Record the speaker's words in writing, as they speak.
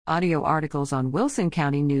Audio articles on Wilson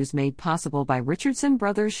County News made possible by Richardson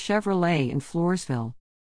Brothers Chevrolet in Floresville.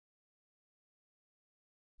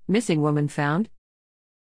 Missing woman found.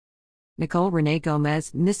 Nicole Renee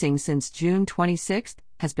Gomez, missing since June 26,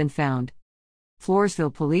 has been found.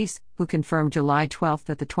 Floresville police, who confirmed July 12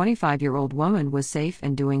 that the 25-year-old woman was safe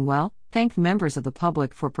and doing well, thanked members of the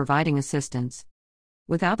public for providing assistance.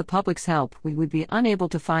 Without the public's help, we would be unable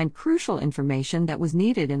to find crucial information that was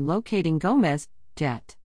needed in locating Gomez,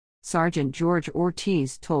 Det. Sergeant George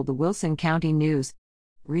Ortiz told the Wilson County News.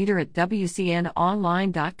 Reader at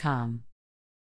WCNonline.com.